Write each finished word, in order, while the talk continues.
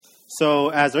So,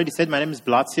 as already said, my name is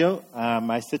Blatzio.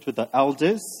 I sit with the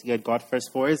elders here at God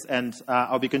First Voice, and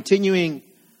I'll be continuing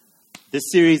this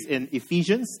series in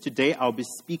Ephesians. Today, I'll be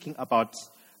speaking about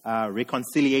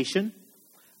reconciliation.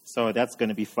 So, that's going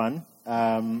to be fun.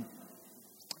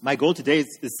 My goal today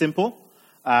is simple,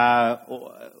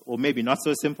 or maybe not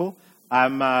so simple.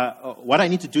 What I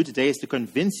need to do today is to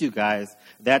convince you guys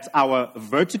that our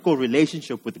vertical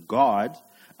relationship with God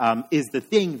is the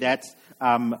thing that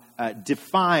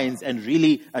defines and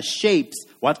really shapes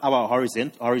what our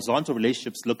horizontal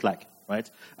relationships look like, right?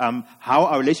 How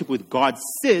our relationship with God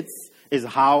sits is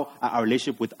how our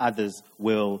relationship with others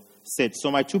will sit. So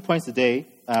my 2 points today,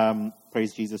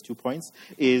 praise Jesus, 2 points,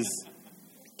 is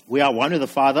we are one with the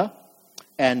Father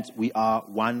and we are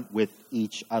one with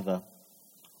each other.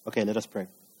 Okay, let us pray.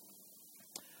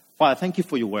 Father, thank you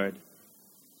for your word.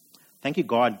 Thank you,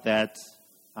 God, that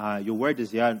your word is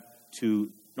here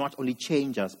to not only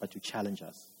change us, but to challenge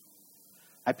us.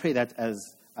 I pray that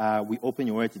as we open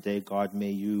your word today, God,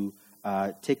 may you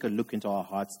take a look into our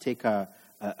hearts, take a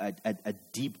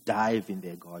deep dive in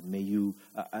there, God. May you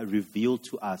reveal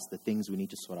to us the things we need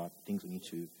to sort out, things we need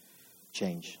to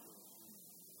change.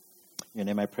 In your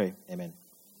name I pray, amen.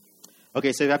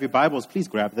 Okay, so if you have your Bibles, please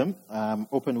grab them.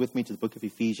 Open with me to the book of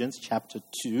Ephesians, chapter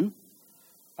 2.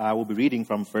 We'll be reading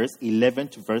from verse 11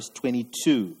 to verse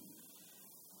 22.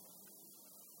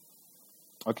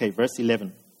 Okay, verse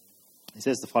 11. It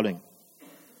says the following.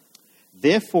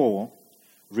 Therefore,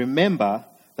 remember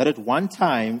that at one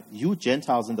time you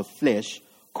Gentiles in the flesh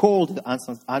called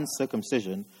the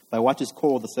uncircumcision by what is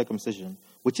called the circumcision,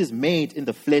 which is made in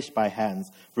the flesh by hands.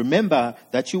 Remember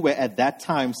that you were at that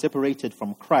time separated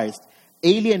from Christ,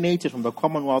 alienated from the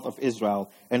commonwealth of Israel,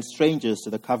 and strangers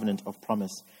to the covenant of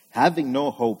promise, having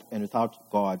no hope and without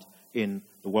God in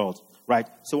the world. Right?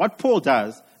 So what Paul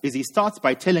does is he starts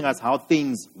by telling us how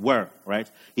things were, right?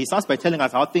 He starts by telling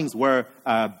us how things were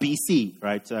BC,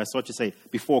 right? So to say,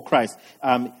 before Christ.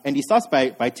 And he starts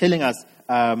by telling us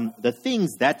the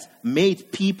things that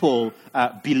made people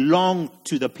belong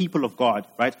to the people of God,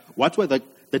 right? What were the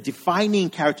defining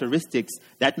characteristics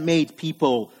that made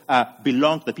people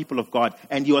belong to the people of God.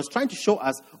 And he was trying to show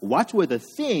us what were the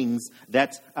things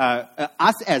that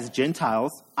us as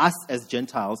Gentiles,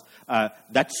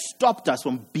 that stopped us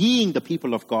from being the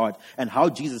people of God, and how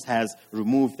Jesus has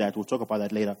removed that. We'll talk about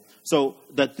that later. So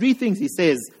the three things he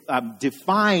says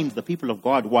defined the people of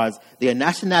God was their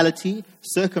nationality,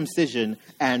 circumcision,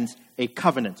 and a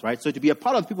covenant, right? So to be a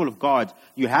part of the people of God,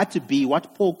 you had to be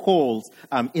what Paul calls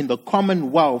in the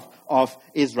commonwealth of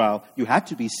Israel. You had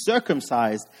to be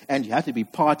circumcised and you had to be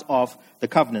part of the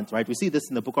covenant, right? We see this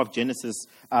in the book of Genesis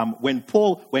when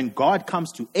God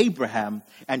comes to Abraham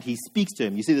and he speaks to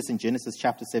him. You see this in Genesis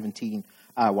chapter 17,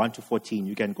 1 to 14.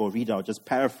 You can go read it. I'll just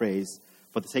paraphrase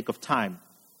for the sake of time.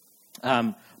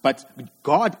 But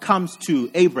God comes to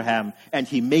Abraham and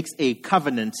he makes a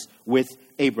covenant with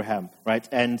Abraham, right?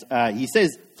 And he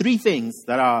says three things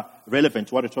that are relevant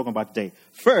to what we're talking about today.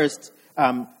 First,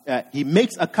 he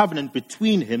makes a covenant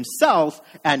between himself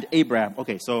and Abraham.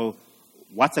 Okay, so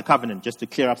what's a covenant? Just to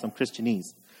clear up some Christianese.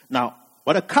 Now,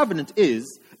 what a covenant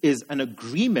is an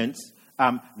agreement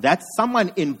that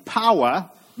someone in power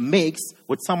makes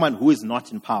with someone who is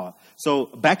not in power. So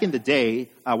back in the day,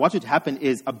 what would happen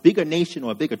is a bigger nation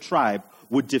or a bigger tribe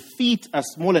would defeat a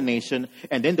smaller nation,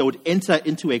 and then they would enter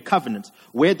into a covenant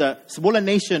where the smaller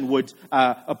nation would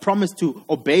promise to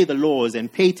obey the laws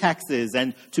and pay taxes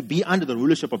and to be under the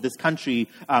rulership of this country.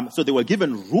 So they were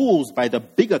given rules by the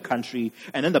bigger country,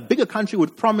 and then the bigger country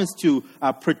would promise to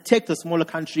protect the smaller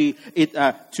country,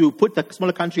 to put the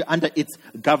smaller country under its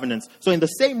governance. So in the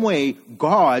same way,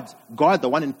 God, the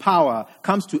one in power,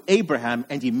 comes to Abraham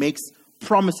and he makes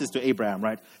promises to Abraham,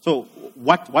 right? So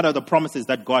what are the promises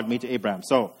that God made to Abraham?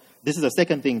 So this is the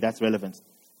second thing that's relevant.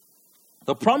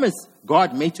 The promise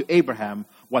God made to Abraham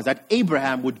was that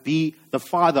Abraham would be the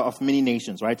father of many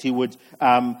nations, right? He would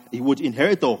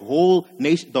inherit the whole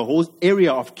nation, the whole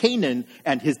area of Canaan,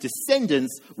 and his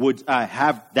descendants would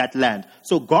have that land.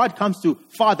 So God comes to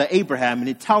Father Abraham and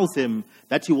he tells him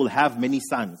that he will have many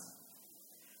sons.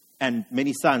 And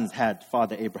many sons had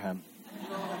Father Abraham.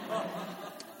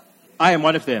 I am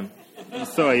one of them.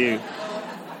 So are you.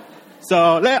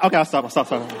 So, okay, I'll stop.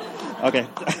 Okay.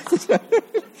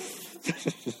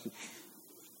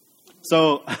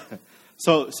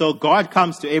 So God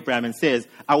comes to Abraham and says,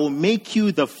 I will make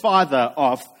you the father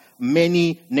of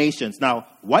many nations. Now,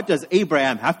 what does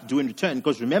Abraham have to do in return?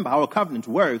 Because remember, how a covenant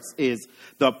works is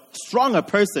the stronger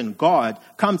person, God,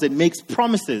 comes and makes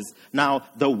promises. Now,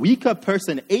 the weaker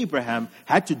person, Abraham,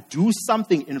 had to do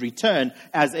something in return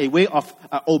as a way of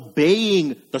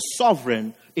obeying the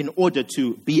sovereign in order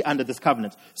to be under this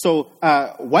covenant. So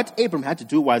what Abraham had to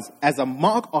do was, as a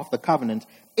mark of the covenant,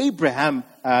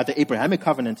 the Abrahamic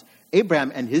covenant,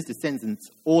 Abraham and his descendants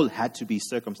all had to be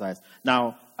circumcised.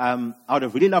 Now, I would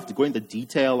have really loved to go into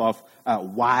detail of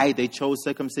why they chose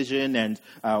circumcision and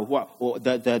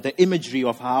the imagery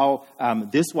of how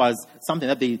this was something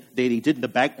that they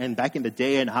did back in the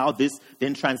day, and how this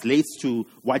then translates to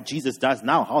what Jesus does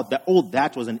now, how all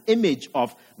that was an image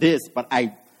of this. But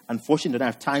I unfortunately don't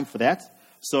have time for that.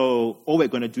 So all we're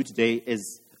going to do today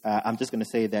is I'm just going to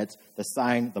say that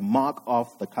the mark of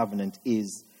the covenant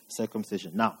is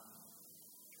circumcision. Now,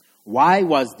 why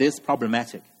was this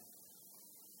problematic?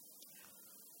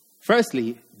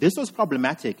 Firstly, this was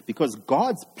problematic because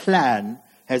God's plan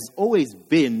has always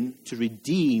been to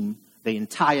redeem the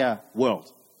entire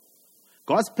world.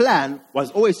 God's plan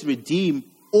was always to redeem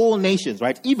all nations,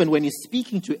 right? Even when he's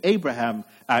speaking to Abraham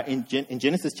in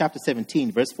Genesis chapter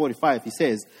 17, verse 45, he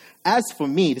says, "As for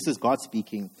me," this is God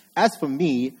speaking, "as for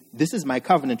me, this is my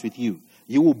covenant with you.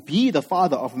 You will be the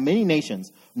father of many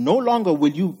nations. No longer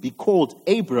will you be called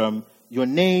Abram. Your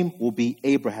name will be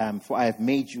Abraham, for I have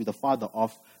made you the father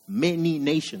of many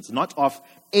nations," not of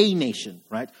a nation,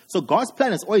 right? So God's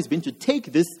plan has always been to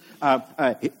take this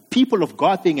people of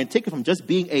God thing and take it from just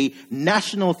being a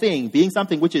national thing, being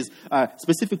something which is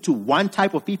specific to one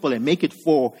type of people, and make it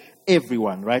for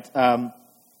everyone, right?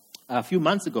 A few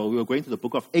months ago, we were going through the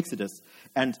book of Exodus,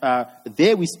 and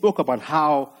there we spoke about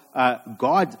how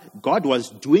God was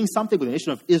doing something with the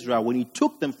nation of Israel when he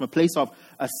took them from a place of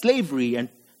slavery and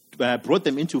brought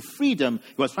them into freedom.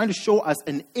 He was trying to show us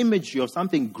an imagery of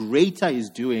something greater he's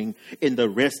doing in the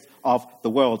rest of the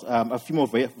world. A few more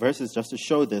verses just to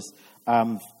show this.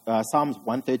 Psalms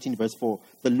 113 verse 4.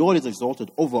 "The Lord is exalted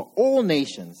over all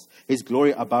nations, his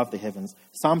glory above the heavens."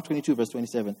 Psalm 22 verse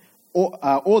 27.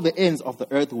 All the ends of the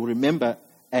earth will remember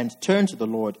and turn to the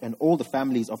Lord, and all the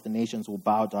families of the nations will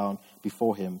bow down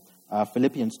before him.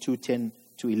 Philippians 2:10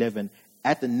 to 11.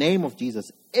 "At the name of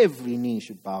Jesus, every knee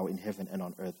should bow in heaven and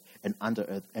on earth and under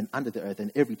the earth,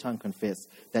 and every tongue confess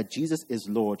that Jesus is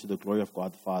Lord, to the glory of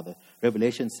God the Father."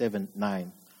 Revelation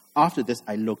 7:9. "After this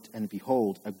I looked, and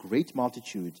behold, a great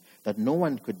multitude that no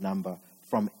one could number,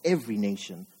 from every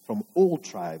nation, from all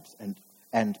tribes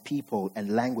and people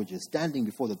and languages, standing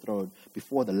before the throne,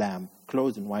 before the Lamb,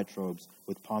 clothed in white robes,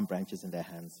 with palm branches in their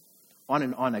hands." On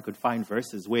and on I could find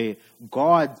verses where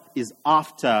God is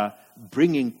after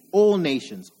bringing all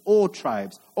nations, all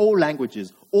tribes, all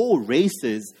languages, all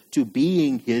races to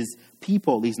being his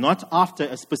people. He's not after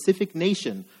a specific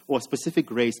nation or a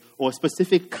specific race or a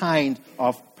specific kind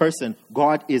of person.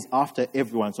 God is after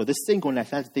everyone. So this single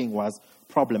nationality thing was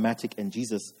problematic, and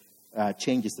Jesus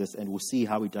changes this, and we'll see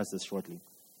how he does this shortly.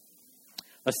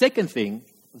 The second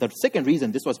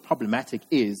reason this was problematic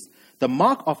is the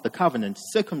mark of the covenant,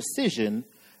 circumcision,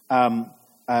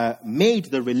 made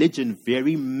the religion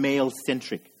very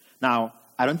male-centric. Now,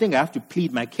 I don't think I have to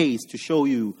plead my case to show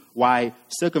you why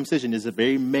circumcision is a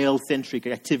very male-centric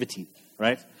activity,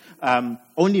 right?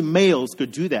 Only males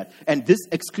could do that. And this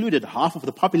excluded half of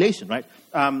the population, right?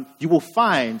 You will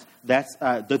find that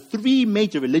the three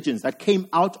major religions that came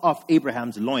out of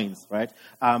Abraham's loins, right?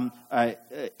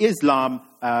 Islam,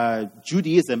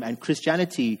 Judaism, and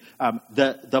Christianity,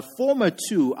 the former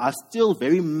two are still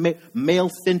very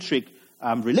male-centric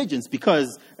religions,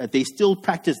 because they still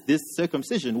practice this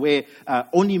circumcision where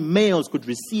only males could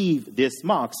receive this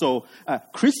mark. So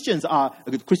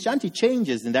Christianity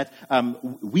changes in that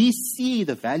we see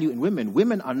the value in women.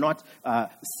 Women are not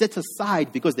set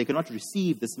aside because they cannot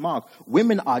receive this mark.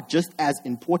 Women are just as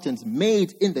important,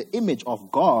 made in the image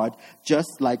of God,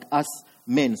 just like us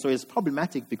men. So it's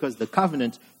problematic because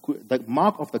the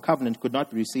mark of the covenant could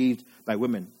not be received by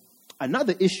women.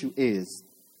 Another issue is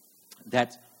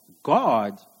that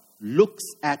God looks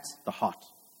at the heart.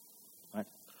 Right?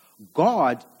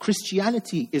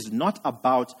 Christianity is not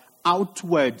about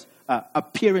outward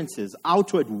appearances,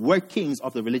 outward workings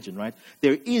of the religion, right?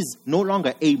 There is no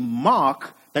longer a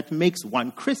mark that makes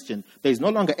one Christian. There is no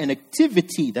longer an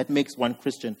activity that makes one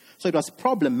Christian. So it was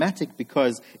problematic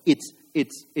because it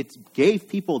gave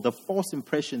people the false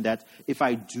impression that if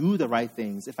I do the right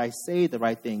things, if I say the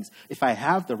right things, if I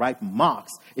have the right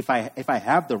marks, if I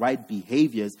have the right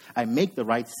behaviors, I make the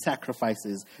right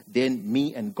sacrifices, then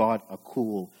me and God are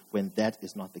cool, when that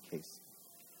is not the case.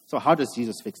 So how does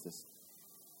Jesus fix this?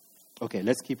 Okay,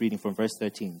 let's keep reading from verse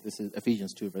 13. This is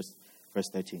Ephesians 2, verse verse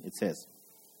 13. It says,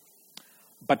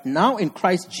 "But now in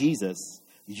Christ Jesus,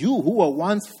 you who were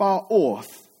once far off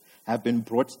have been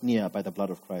brought near by the blood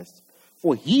of Christ.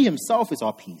 For he himself is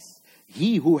our peace,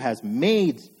 he who has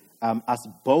made us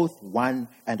both one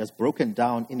and has broken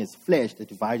down in his flesh the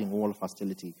dividing wall of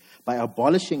hostility by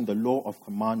abolishing the law of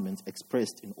commandments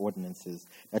expressed in ordinances,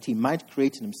 that he might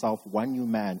create in himself one new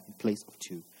man in place of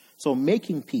two, so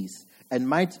making peace, and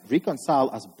might reconcile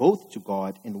us both to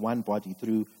God in one body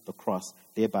through the cross,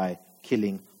 thereby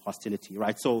killing hostility."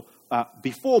 Right? So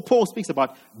before Paul speaks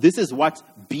about this is what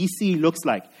BC looks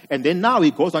like, and then now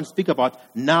he goes on to speak about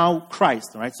now Christ.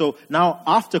 Right? So now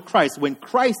after Christ, when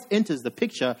Christ enters the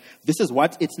picture, this is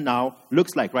what it now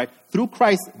looks like. Right? Through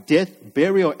Christ's death,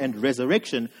 burial, and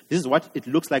resurrection, this is what it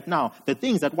looks like now. The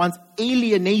things that once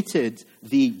alienated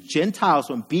the Gentiles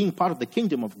from being part of the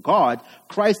kingdom of God,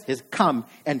 Christ has come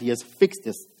and he has fixed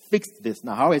this.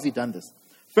 Now, how has he done this?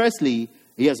 Firstly,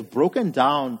 he has broken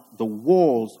down the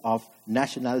walls of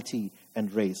nationality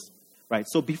and race, right?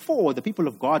 So before, the people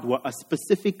of God were a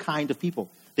specific kind of people.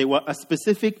 They were a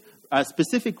specific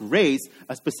race,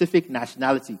 a specific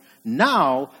nationality.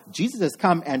 Now, Jesus has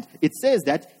come, and it says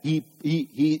that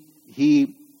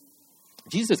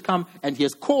Jesus has come and he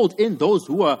has called in those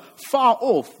who are far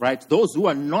off, right? Those who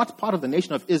are not part of the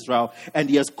nation of Israel, and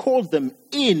he has called them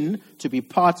in to be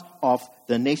part of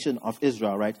the nation of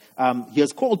Israel, right? He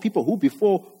has called people who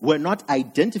before were not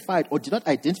identified or did not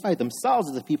identify themselves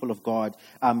as the people of God,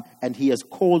 and he has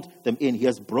called them in. He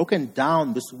has broken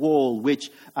down this wall which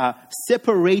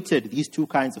separated these two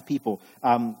kinds of people.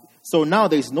 So now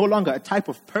there's no longer a type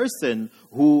of person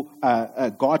who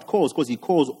God calls, because he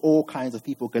calls all kinds of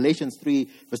people. Galatians 3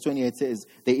 verse 28 says,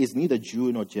 "There is neither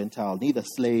Jew nor Gentile, neither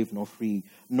slave nor free,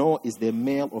 nor is there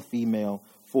male or female,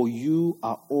 for you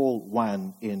are all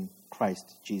one in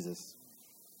Christ Jesus."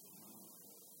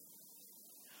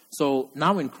 So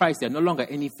now in Christ, there are no longer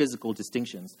any physical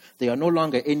distinctions. There are no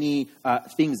longer any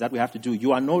things that we have to do.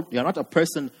 You are not a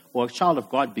person or a child of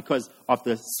God because of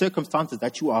the circumstances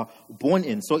that you are born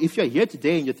in. So if you're here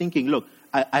today and you're thinking, look,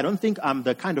 I don't think I'm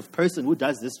the kind of person who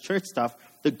does this church stuff,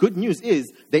 the good news is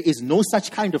there is no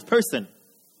such kind of person.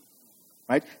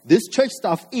 Right? This church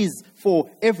stuff is for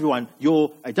everyone.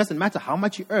 It doesn't matter how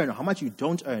much you earn or how much you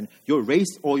don't earn, your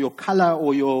race or your color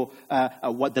or your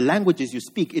what the languages you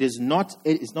speak. It is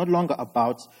no longer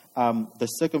about the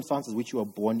circumstances which you are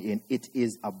born in. It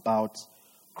is about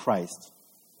Christ.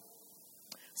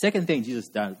 Second thing Jesus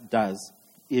does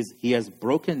is he has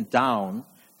broken down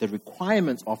the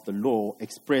requirements of the law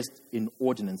expressed in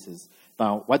ordinances.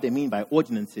 Now, what they mean by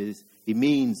ordinances, it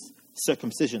means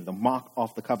circumcision, the mark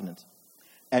of the covenant.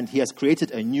 And he has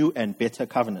created a new and better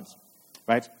covenant,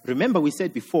 right? Remember, we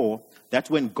said before that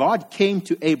when God came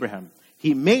to Abraham,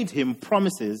 he made him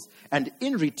promises, and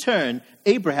in return,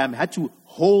 Abraham had to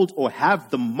hold or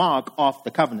have the mark of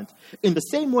the covenant. In the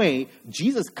same way,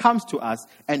 Jesus comes to us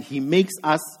and he makes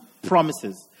us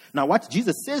promises. Now, what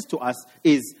Jesus says to us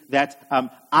is that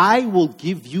I will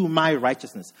give you my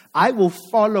righteousness. I will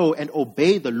follow and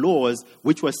obey the laws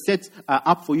which were set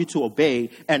up for you to obey,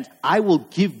 and I will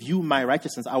give you my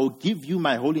righteousness. I will give you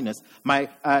my holiness.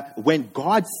 When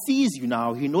God sees you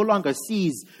now, he no longer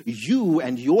sees you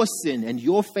and your sin and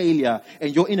your failure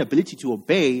and your inability to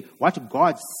obey. What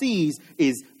God sees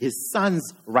is his son's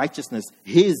righteousness,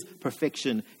 his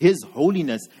perfection, his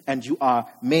holiness, and you are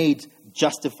made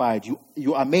justified.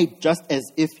 You are made just as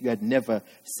if you had never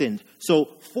sinned. So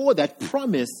for that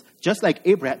promise, just like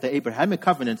the Abrahamic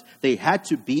covenant, there had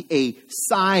to be a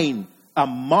sign, a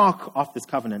mark of this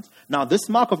covenant. Now, this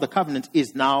mark of the covenant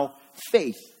is now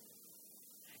faith.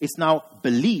 It's now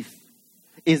belief.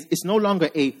 It's no longer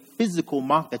a physical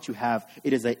mark that you have.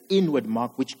 It is an inward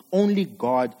mark which only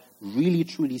God really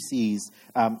truly sees,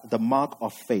 the mark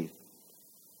of faith.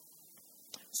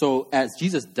 So as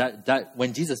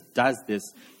when Jesus does this,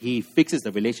 he fixes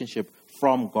the relationship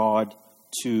from God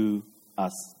to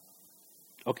us.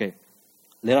 Okay,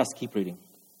 let us keep reading.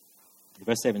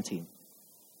 Verse 17.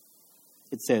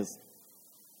 It says,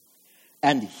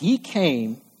 "And he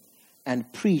came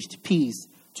and preached peace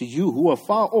to you who are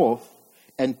far off,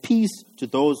 and peace to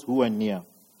those who are near.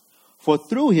 For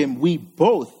through him we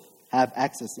both have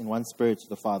access in one spirit to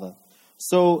the Father.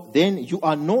 So then you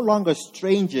are no longer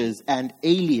strangers and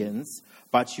aliens,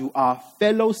 but you are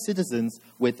fellow citizens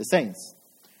with the saints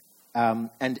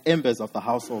and members of the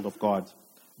household of God,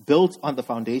 built on the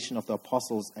foundation of the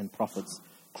apostles and prophets,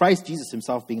 Christ Jesus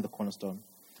himself being the cornerstone,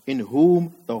 in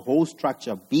whom the whole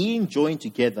structure, being joined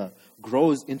together,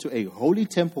 grows into a holy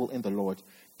temple in the Lord.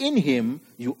 In him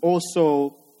you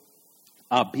also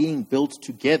are being built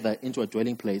together into a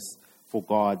dwelling place for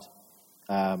God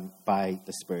by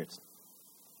the Spirit."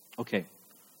 Okay.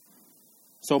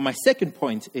 So my second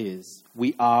point is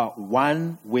we are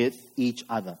one with each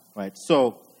other, right?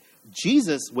 So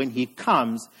Jesus, when he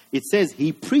comes, it says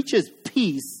he preaches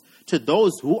peace to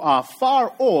those who are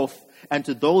far off and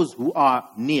to those who are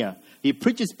near. He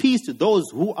preaches peace to those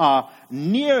who are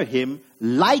near him,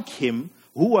 like him,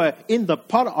 who are in the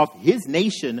part of his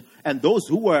nation, and those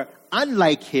who were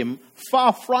unlike him,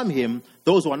 far from him,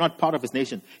 those who are not part of his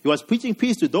nation. He was preaching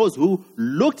peace to those who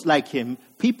looked like him,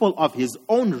 people of his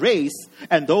own race,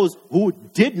 and those who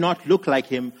did not look like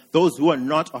him, those who are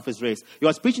not of his race. He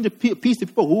was preaching peace to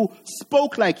people who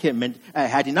spoke like him and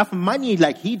had enough money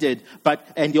like he did,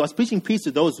 and he was preaching peace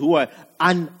to those who were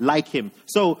unlike him.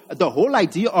 So the whole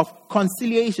idea of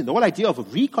conciliation, the whole idea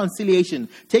of reconciliation,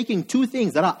 taking two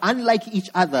things that are unlike each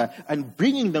other and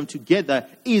bringing them together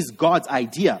is God's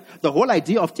idea. The whole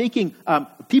idea of taking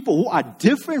people who are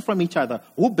different from each other,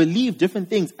 who believe different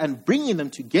things, and bringing them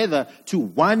together to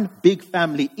one big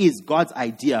family is God's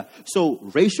idea. So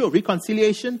racial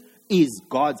reconciliation is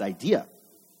God's idea.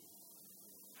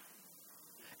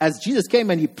 As Jesus came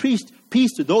and he preached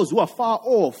peace to those who are far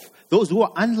off, those who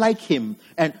are unlike him,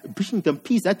 and preaching them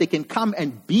peace that they can come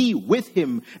and be with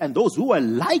him, and those who are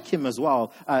like him as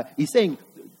well. He's saying,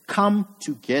 come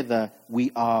together,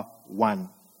 we are one.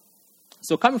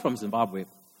 So coming from Zimbabwe,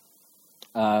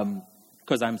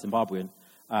 because I'm Zimbabwean,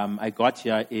 I got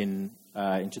here in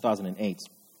 2008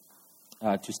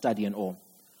 to study and all.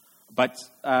 But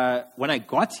when I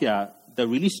got here, the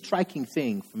really striking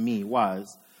thing for me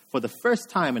was, for the first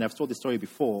time, and I've told this story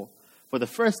before, for the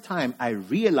first time I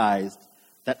realized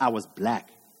that I was black.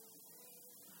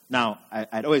 Now,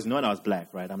 I'd always known I was black,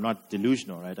 right? I'm not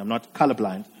delusional, right? I'm not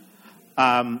colorblind.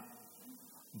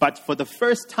 But for the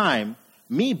first time,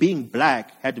 me being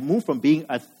black had moved from being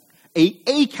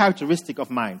a characteristic of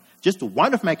mine, just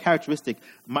one of my characteristics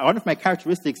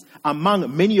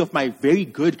among many of my very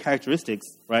good characteristics,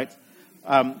 right?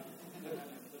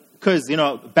 Because,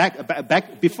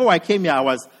 back before I came here, I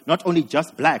was not only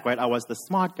just black, right? I was the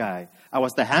smart guy. I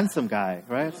was the handsome guy,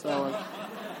 right? So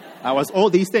I was all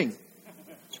these things.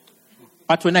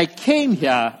 But when I came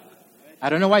here, I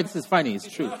don't know why this is funny, it's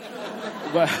true.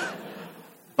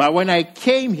 But when I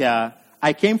came here,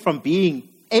 I came from being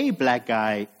a black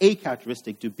guy, a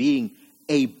characteristic, to being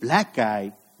a black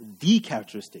guy, the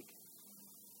characteristic.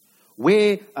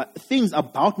 Where things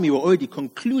about me were already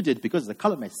concluded because of the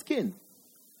color of my skin.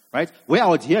 Right? Where I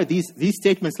would hear these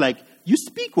statements like, you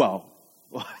speak well.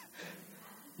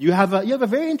 you have a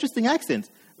very interesting accent,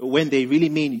 when they really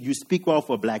mean you speak well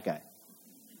for a black guy.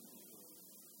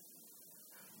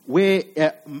 Where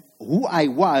who I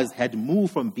was had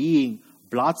moved from being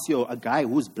Blatzio, a guy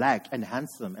who's black and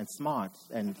handsome and smart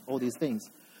and all these things,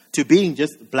 to being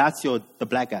just Blatzio, the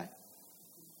black guy.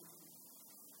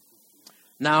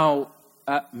 Now,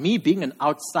 me being an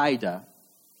outsider,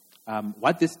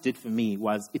 what this did for me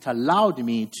was it allowed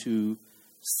me to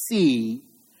see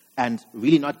and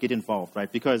really not get involved,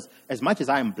 right? Because as much as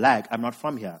I am black, I'm not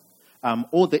from here.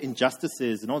 All the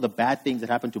injustices and all the bad things that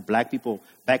happened to black people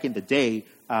back in the day,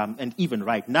 and even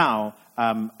right now,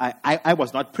 I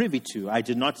was not privy to. I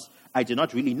did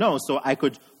not really know. So I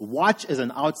could watch as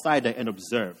an outsider and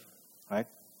observe, right?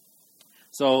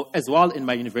 So as well in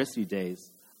my university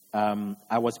days,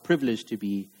 I was privileged to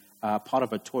be part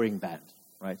of a touring band,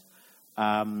 right?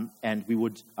 And we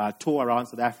would tour around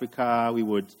South Africa. We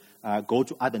would go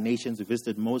to other nations. We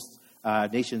visited most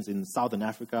nations in Southern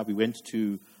Africa. We went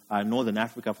to Northern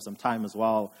Africa for some time as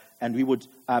well. And we would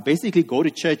basically go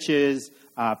to churches,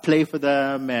 play for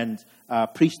them, and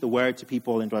preach the word to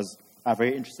people. And it was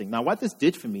very interesting. Now, what this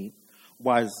did for me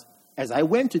was, as I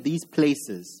went to these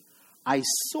places, I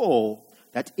saw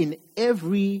that in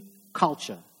every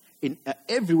culture, in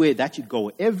everywhere that you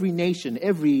go, every nation,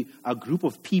 every group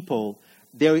of people,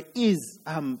 there is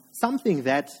something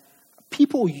that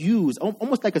people use,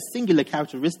 almost like a singular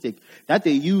characteristic, that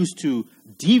they use to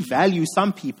devalue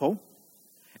some people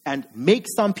and make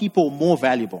some people more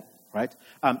valuable, right?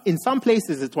 In some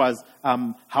places it was,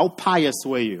 how pious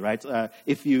were you, right?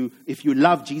 If you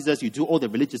love Jesus, you do all the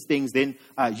religious things, then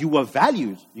you were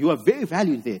valued. You were very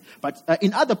valued there. But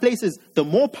in other places, the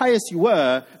more pious you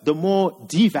were, the more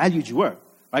devalued you were.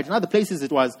 Right? In other places,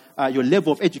 it was your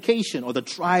level of education or the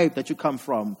tribe that you come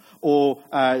from or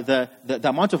the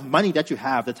amount of money that you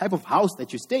have, the type of house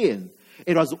that you stay in.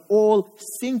 It was all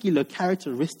singular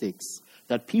characteristics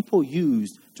that people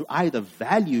used to either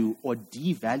value or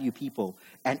devalue people.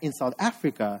 And in South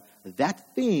Africa,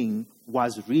 that thing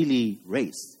was really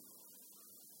race.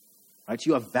 Right?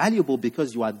 You are valuable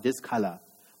because you are this color,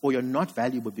 or you're not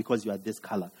valuable because you are this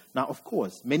color. Now, of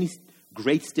course, many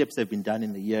great steps have been done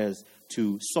in the years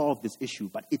to solve this issue,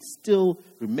 but it still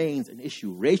remains an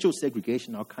issue. Racial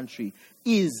segregation in our country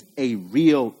is a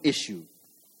real issue.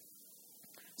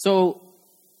 So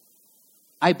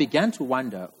I began to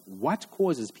wonder, what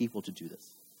causes people to do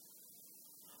this?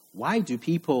 Why do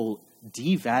people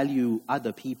devalue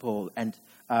other people and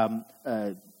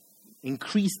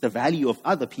increase the value of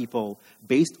other people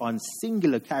based on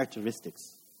singular characteristics?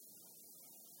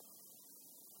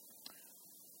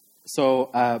 So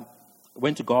I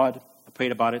went to God, I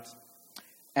prayed about it,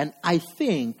 and I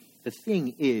think the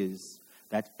thing is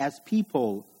that as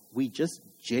people, we just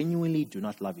genuinely do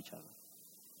not love each other.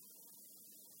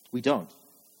 We don't.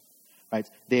 Right?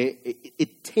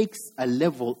 It takes a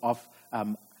level of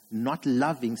not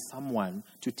loving someone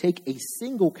to take a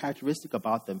single characteristic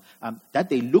about them, that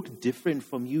they look different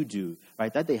from you do,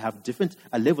 right? That they have different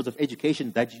levels of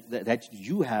education that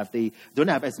you have. They don't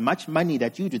have as much money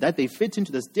that you do, that they fit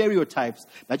into the stereotypes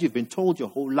that you've been told your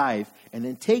whole life, and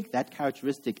then take that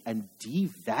characteristic and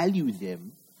devalue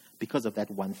them because of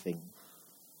that one thing.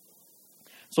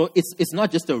 So it's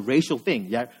not just a racial thing,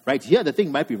 yeah, right? Here the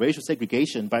thing might be racial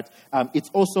segregation, but it's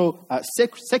also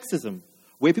sexism,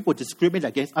 where people discriminate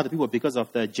against other people because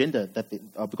of the gender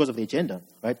because of their gender,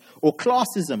 right? Or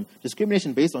classism,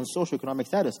 discrimination based on socioeconomic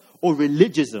status, or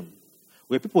religiosism,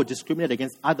 where people discriminate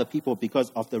against other people because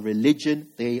of the religion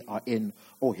they are in,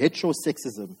 or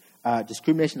heterosexism,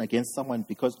 discrimination against someone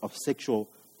because of sexual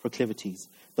proclivities.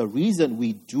 The reason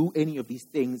we do any of these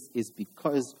things is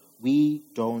because we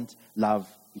don't love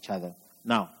each other.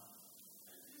 Now,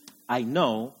 I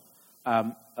know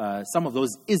some of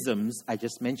those isms I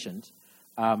just mentioned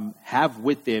have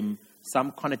with them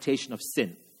some connotation of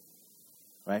sin,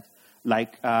 right?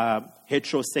 Like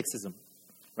heterosexism,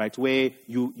 right? Where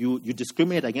you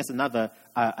discriminate against another,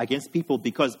 against people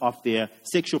because of their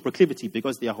sexual proclivity,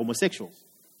 because they are homosexuals.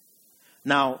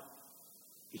 Now,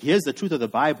 here's the truth of the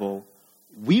Bible.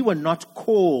 We were not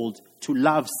called to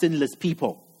love sinless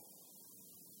people.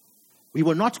 We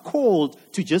were not called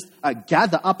to just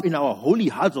gather up in our holy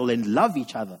huddle and love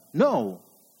each other. No.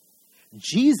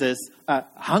 Jesus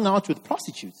hung out with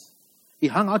prostitutes. He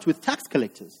hung out with tax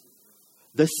collectors.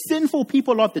 The sinful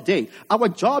people of the day. Our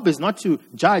job is not to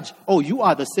judge, oh, you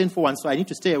are the sinful one, so I need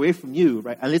to stay away from you,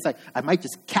 right? Unless I might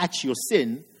just catch your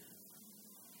sin.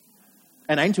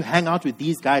 And I need to hang out with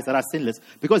these guys that are sinless.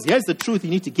 Because here's the truth you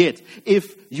need to get.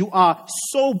 If you are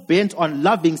so bent on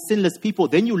loving sinless people,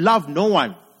 then you love no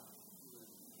one.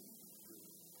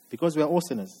 Because we are all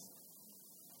sinners.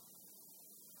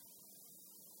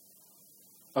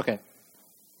 Okay.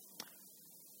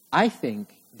 I think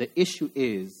the issue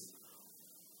is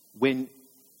so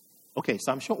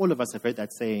I'm sure all of us have heard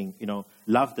that saying,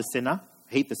 love the sinner,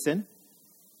 hate the sin.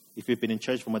 If you've been in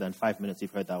church for more than 5 minutes,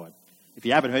 you've heard that one. If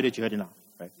you haven't heard it, you heard it now,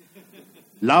 right?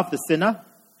 Love the sinner,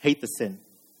 hate the sin,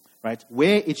 right?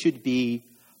 Where it should be,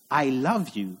 I love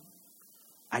you.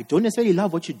 I don't necessarily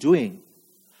love what you're doing,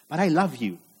 but I love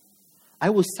you. I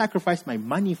will sacrifice my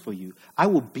money for you. I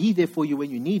will be there for you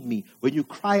when you need me. When you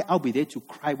cry, I'll be there to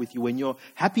cry with you. When you're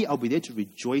happy, I'll be there to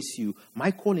rejoice you. My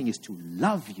calling is to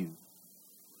love you.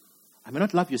 I may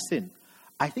not love your sin.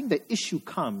 I think the issue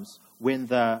comes when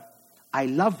the I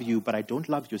love you, but I don't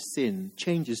love your sin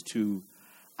changes to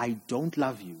I don't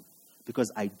love you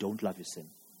because I don't love your sin.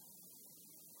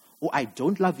 Or I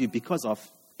don't love you because of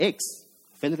X.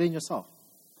 Fill it in yourself.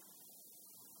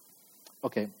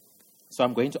 Okay. So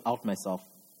I'm going to out myself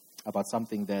about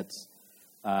something that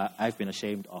I've been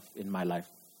ashamed of in my life.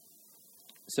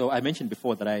 So I mentioned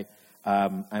before that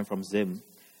I'm from Zim.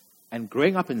 And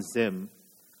growing up in Zim,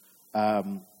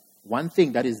 one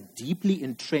thing that is deeply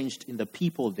entrenched in the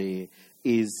people there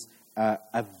is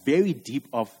a very deep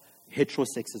of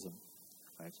heterosexism,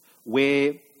 right?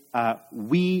 Where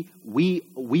we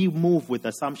move with the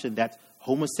assumption that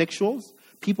homosexuals,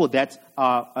 people that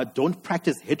don't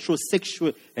practice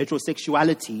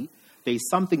heterosexuality, there's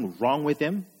something wrong with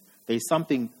them. There's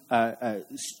something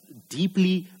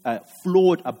deeply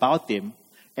flawed about them.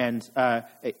 And I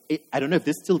don't know if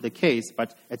this is still the case,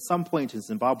 but at some point in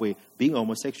Zimbabwe, being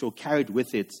homosexual carried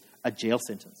with it a jail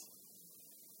sentence.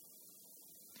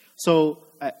 So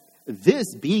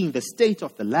this being the state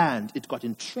of the land, it got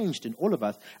entrenched in all of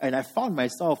us. And I found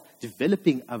myself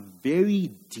developing a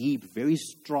very deep, very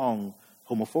strong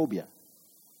homophobia,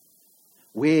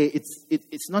 where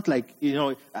it's not like,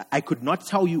 I could not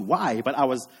tell you why, but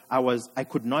I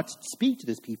could not speak to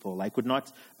these people. I could not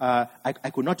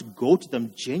go to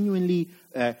them, genuinely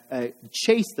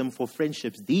chase them for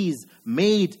friendships. These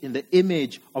made in the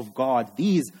image of God,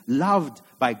 these loved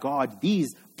by God,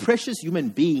 these precious human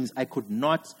beings, I could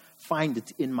not find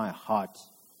it in my heart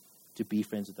to be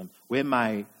friends with them. Where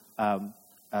my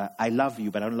I love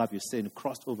you, but I don't love your sin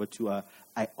crossed over to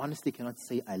I honestly cannot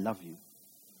say I love you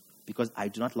because I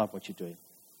do not love what you're doing.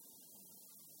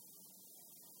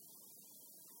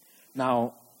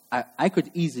 Now, I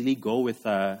could easily go with,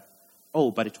 but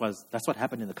that's what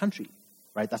happened in the country,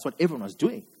 right? That's what everyone was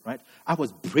doing, right? I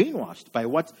was brainwashed by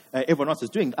what everyone else was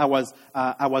doing. I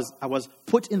was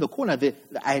put in the corner.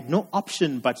 I had no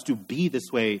option but to be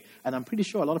this way. And I'm pretty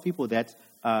sure a lot of people that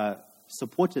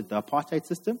supported the apartheid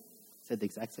system said the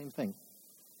exact same thing.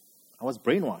 I was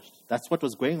brainwashed. That's what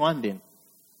was going on then.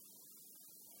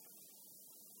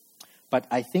 But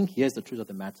I think here's the truth of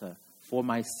the matter. For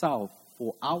myself,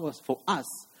 for us,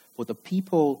 for the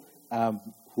people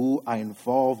who are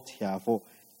involved here, for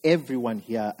everyone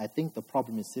here, I think the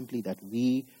problem is simply that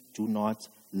we do not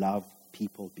love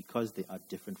people because they are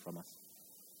different from us.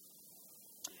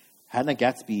 Hannah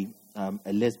Gatsby,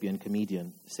 a lesbian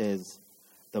comedian, says,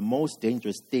 the most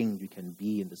dangerous thing you can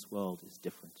be in this world is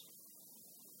different.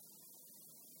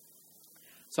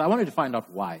 So I wanted to find out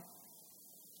why.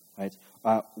 Right?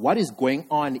 What is going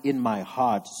on in my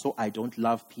heart so I don't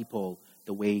love people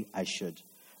the way I should?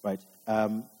 Right?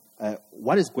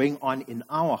 What is going on in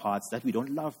our hearts that we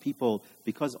don't love people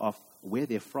because of where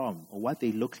they're from, or what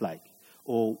they look like,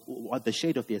 or what the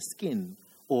shade of their skin,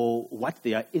 or what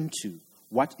they are into?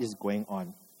 What is going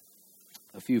on?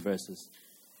 A few verses.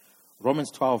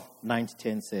 Romans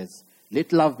 12:9-10 says,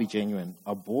 let love be genuine.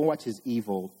 Abhor what is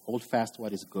evil. Hold fast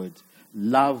what is good.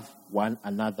 Love one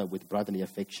another with brotherly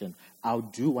affection.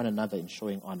 Outdo one another in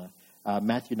showing honor.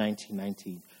 Matthew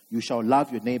 19:19. You shall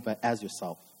love your neighbor as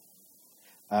yourself.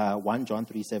 1 John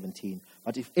 3:17.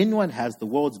 But if anyone has the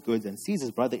world's goods and sees his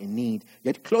brother in need,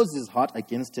 yet closes his heart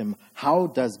against him, how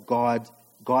does God's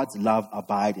love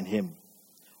abide in him?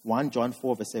 1 John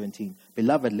 4:17.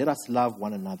 Beloved, let us love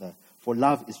one another, for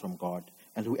love is from God,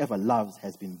 and whoever loves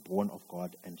has been born of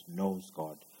God and knows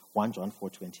God. 1 John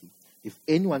 4:20. If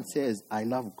anyone says, I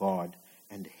love God,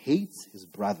 and hates his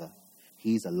brother,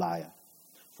 he is a liar.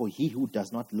 For he who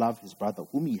does not love his brother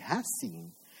whom he has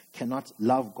seen cannot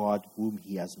love God whom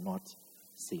he has not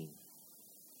seen.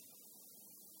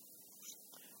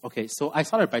 Okay, so I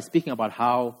started by speaking about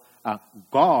how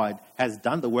God has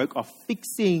done the work of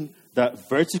fixing the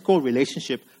vertical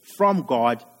relationship from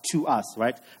God to us,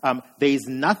 right? There is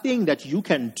nothing that you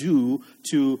can do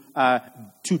to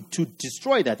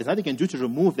destroy that. There's nothing you can do to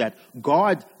remove that.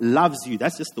 God loves you.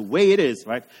 That's just the way it is,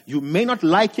 right? You may not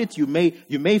like it. You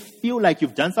may feel like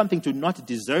you've done something to not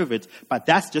deserve it, but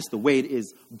that's just the way it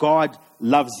is. God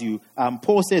loves you.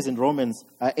 Paul says in Romans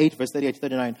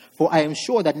 8:38-39, for I am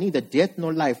sure that neither death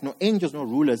nor life, nor angels nor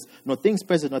rulers, nor things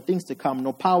present nor things to come,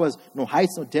 nor powers, nor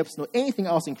heights nor depths, nor anything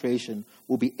else in creation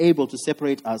will be able to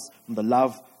separate us from the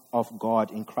love of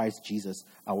God in Christ Jesus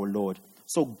our Lord.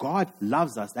 So God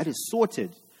loves us. That is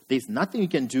sorted. There's nothing you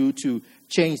can do to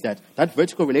change that. That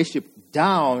vertical relationship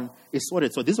down is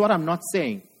sorted. So this is what I'm not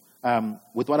saying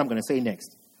with what I'm going to say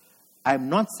next. I'm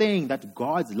not saying that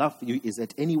God's love for you is in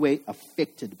any way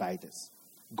affected by this.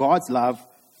 God's love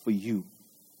for you.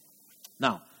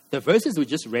 Now, the verses we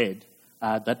just read,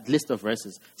 that list of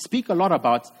verses, speak a lot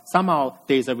about somehow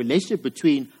there's a relationship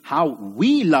between how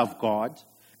we love God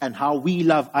and how we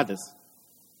love others.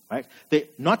 Right?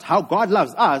 Not how God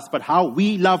loves us, but how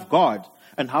we love God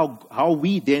and how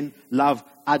we then love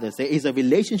others. There is a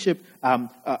relationship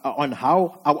on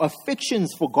how our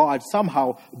affections for God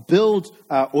somehow build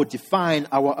or define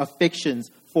our affections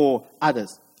for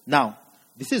others. Now,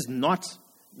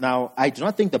 I do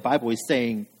not think the Bible is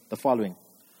saying the following.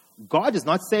 God is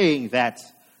not saying that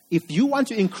if you want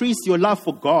to increase your love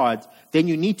for God, then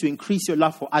you need to increase your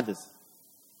love for others.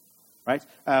 Right?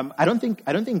 I don't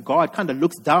think God kind of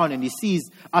looks down and he sees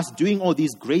us doing all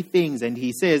these great things and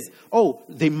he says, oh,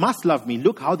 they must love me.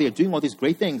 Look how they're doing all these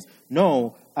great things.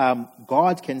 No,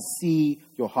 God can see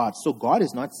your heart. So God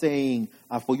is not saying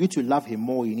for you to love him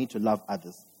more, you need to love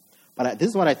others. But this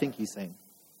is what I think he's saying.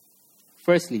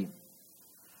 Firstly,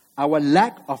 our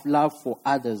lack of love for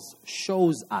others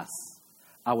shows us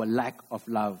our lack of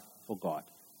love for God.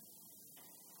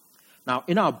 Now,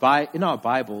 in our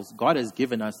Bibles, God has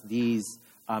given us these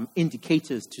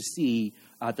indicators to see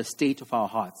the state of our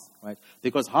hearts, right?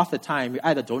 Because half the time, we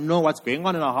either don't know what's going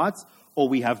on in our hearts or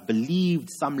we have believed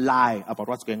some lie about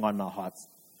what's going on in our hearts.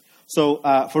 So,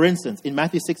 for instance, in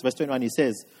Matthew 6, verse 21, he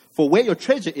says, for where your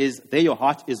treasure is, there your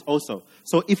heart is also.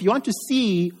 So if you want to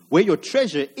see where your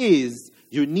treasure is,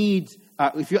 you need...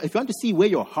 If you want to see where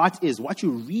your heart is, what you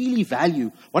really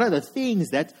value, what are the things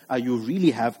that you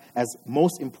really have as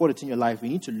most important in your life, you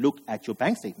need to look at your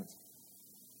bank statements.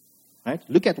 Right?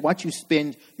 Look at what you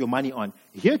spend your money on.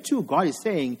 Here too, God is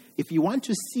saying, if you want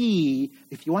to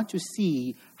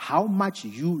see how much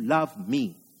you love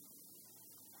me,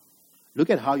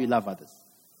 look at how you love others.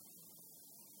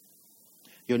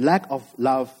 Your lack of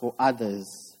love for others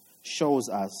shows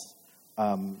us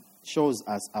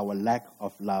our lack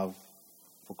of love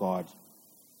for God.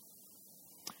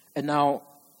 And now,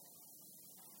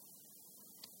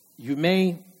 you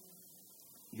may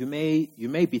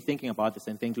be thinking about this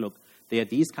and think, look, there are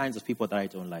these kinds of people that I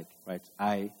don't like, right?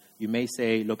 You may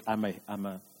say, look, I'm a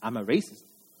racist,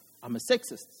 I'm a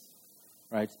sexist,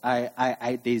 right?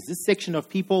 There's this section of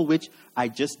people which I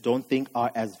just don't think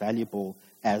are as valuable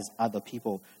as other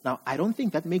people. Now, I don't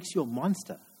think that makes you a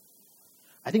monster.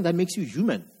 I think that makes you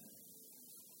human,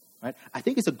 right? I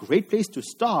think it's a great place to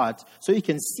start so you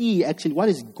can see actually what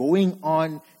is going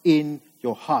on in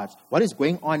your heart, what is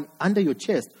going on under your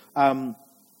chest. And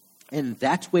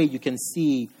that way you can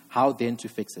see how then to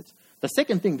fix it. The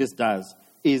second thing this does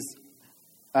is,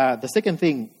 the second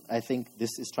thing I think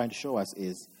this is trying to show us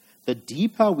is, the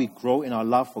deeper we grow in our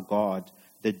love for God,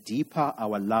 the deeper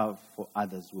our love for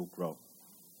others will grow.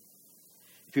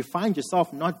 If you find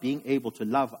yourself not being able to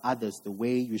love others the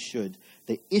way you should,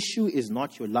 the issue is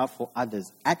not your love for others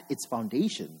at its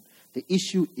foundation. The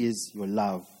issue is your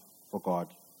love for God.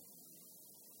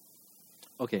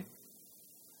 Okay.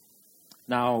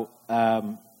 Now,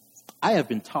 I have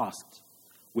been tasked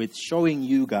with showing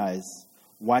you guys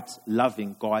what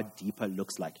loving God deeper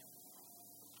looks like.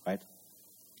 Right?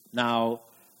 Now,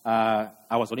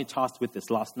 I was only tasked with this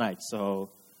last night, so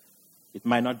it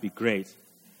might not be great.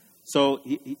 So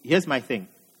here's my thing.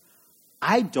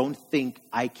 I don't think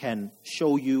I can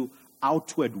show you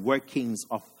outward workings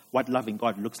of what loving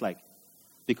God looks like.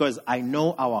 Because I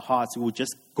know our hearts will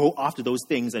just go after those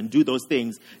things and do those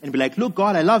things and be like, look,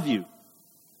 God, I love you.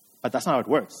 But that's not how it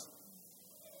works.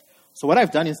 So what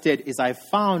I've done instead is I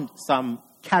found some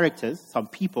characters, some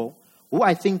people who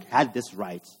I think had this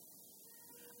right.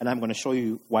 And I'm going to show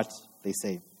you what they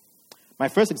say. My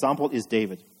first example is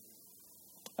David.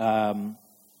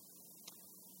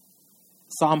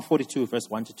 Psalm 42, verse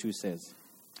 1-2 says,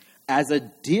 "As a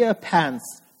deer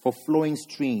pants for flowing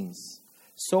streams,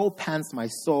 so pants my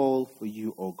soul for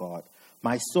you, O God.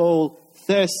 My soul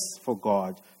thirsts for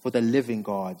God, for the living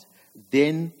God.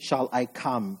 Then shall I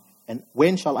come, and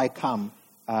when shall I come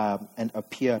and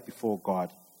appear before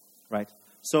God?" Right?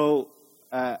 So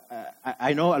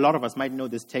I know a lot of us might know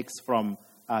this text from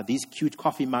these cute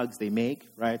coffee mugs they make,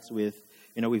 right? We've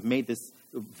made this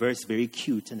verse very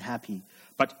cute and happy.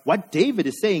 But what David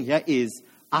is saying here is,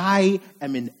 I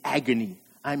am in agony.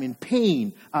 I'm in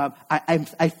pain.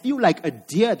 I feel like a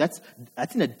deer that's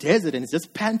in a desert and is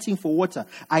just panting for water.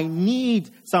 I need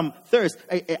some thirst.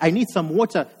 I need some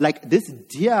water. Like this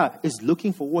deer is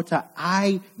looking for water.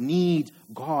 I need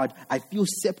God. I feel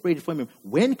separated from him.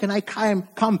 When can I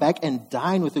come back and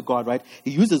dine with the God, right?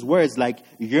 He uses words like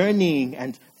yearning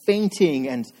and fainting,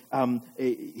 and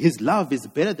his love is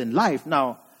better than life.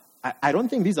 Now, I don't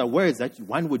think these are words that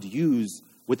one would use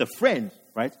with a friend,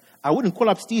 right? I wouldn't call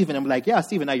up Steve and I'm like, yeah,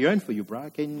 Steven, I yearn for you, bro.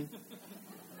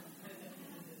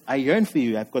 I yearn for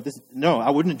you. I've got this. No, I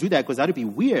wouldn't do that because that would be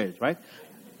weird, right?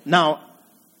 Now,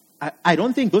 I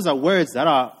don't think those are words that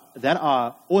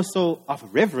are also of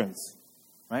reverence,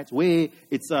 right? Where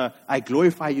it's I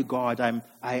glorify you, God.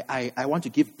 I want to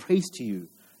give praise to you.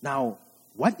 Now,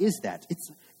 what is that?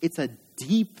 It's a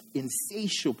deep,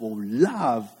 insatiable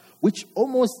love which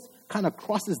almost kind of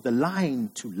crosses the line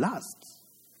to lust.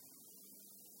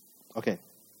 Okay.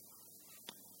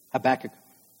 Habakkuk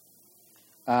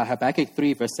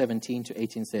 3 verse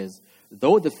 17-18 says,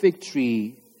 though the fig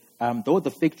tree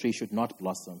should not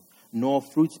blossom, nor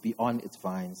fruits be on its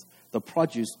vines, the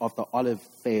produce of the olive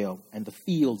fail, and the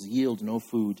fields yield no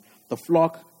food, the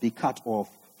flock be cut off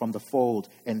from the fold,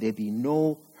 and there be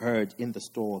no herd in the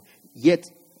stall, yet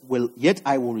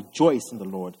I will rejoice in the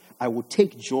Lord. I will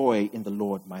take joy in the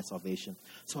Lord, my salvation.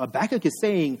 So Habakkuk is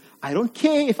saying, I don't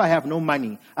care if I have no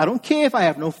money. I don't care if I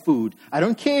have no food. I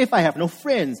don't care if I have no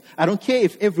friends. I don't care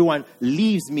if everyone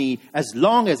leaves me. As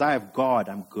long as I have God,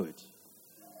 I'm good.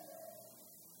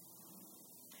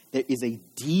 There is a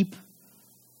deep,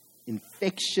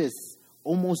 infectious,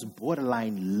 almost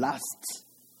borderline lust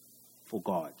for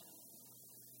God.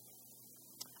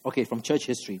 Okay, from church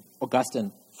history,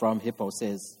 Augustine from Hippo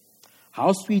says,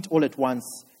 how sweet all at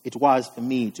once it was for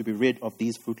me to be rid of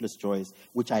these fruitless joys,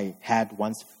 which I had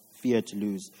once feared to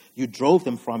lose. You drove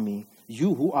them from me,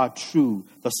 you who are true,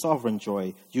 the sovereign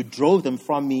joy. You drove them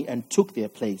from me and took their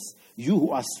place, you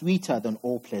who are sweeter than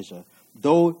all pleasure.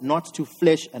 though not to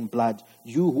flesh and blood,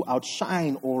 you who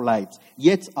outshine all light,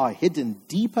 yet are hidden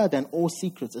deeper than all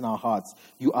secrets in our hearts.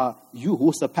 You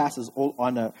who surpasses all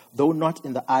honor, though not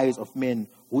in the eyes of men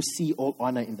who see all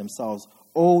honor in themselves.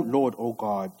 O Lord, O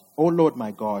God, O Lord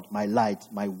my God, my light,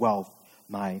 my wealth,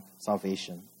 my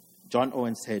salvation. John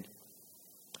Owen said,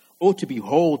 "Oh, to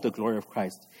behold the glory of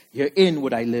Christ. Herein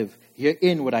would I live,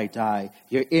 herein would I die,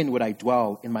 herein would I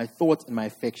dwell in my thoughts and my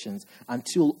affections,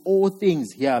 until all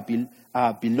things here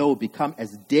below become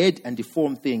as dead and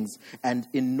deformed things, and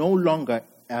in no longer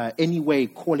any way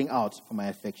calling out for my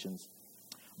affections."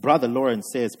 Brother Lawrence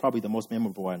says, probably the most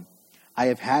memorable one, "I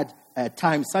have had at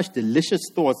times such delicious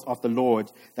thoughts of the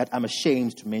Lord that I'm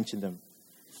ashamed to mention them."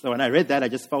 So when I read that, I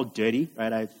just felt dirty,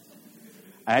 right?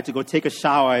 I had to go take a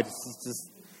shower. It's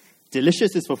just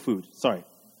delicious is for food. Sorry.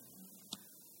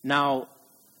 Now,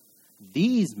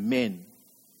 these men,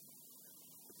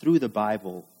 through the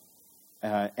Bible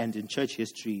and in church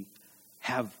history,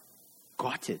 have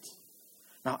got it.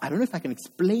 Now, I don't know if I can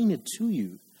explain it to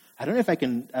you. I don't know if I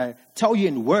can tell you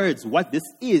in words what this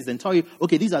is and tell you,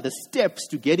 okay, these are the steps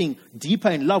to getting deeper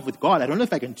in love with God. I don't know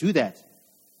if I can do that.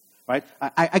 Right?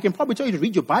 I can probably tell you to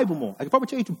read your Bible more. I can probably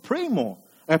tell you to pray more.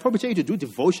 I can probably tell you to do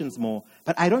devotions more.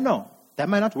 But I don't know. That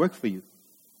might not work for you.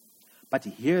 But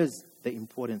here's the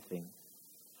important thing.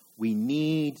 We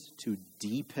need to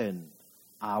deepen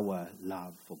our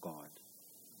love for God.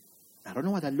 I don't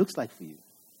know what that looks like for you.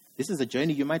 This is a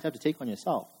journey you might have to take on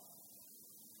yourself.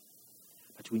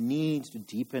 But we need to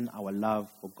deepen our love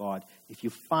for God. If you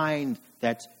find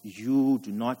that you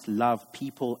do not love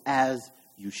people as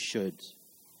you should,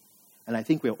 and I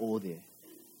think we're all there,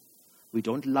 we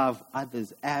don't love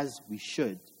others as we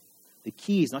should. The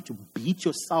key is not to beat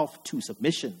yourself to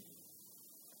submission.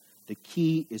 The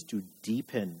key is to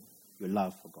deepen your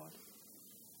love for God.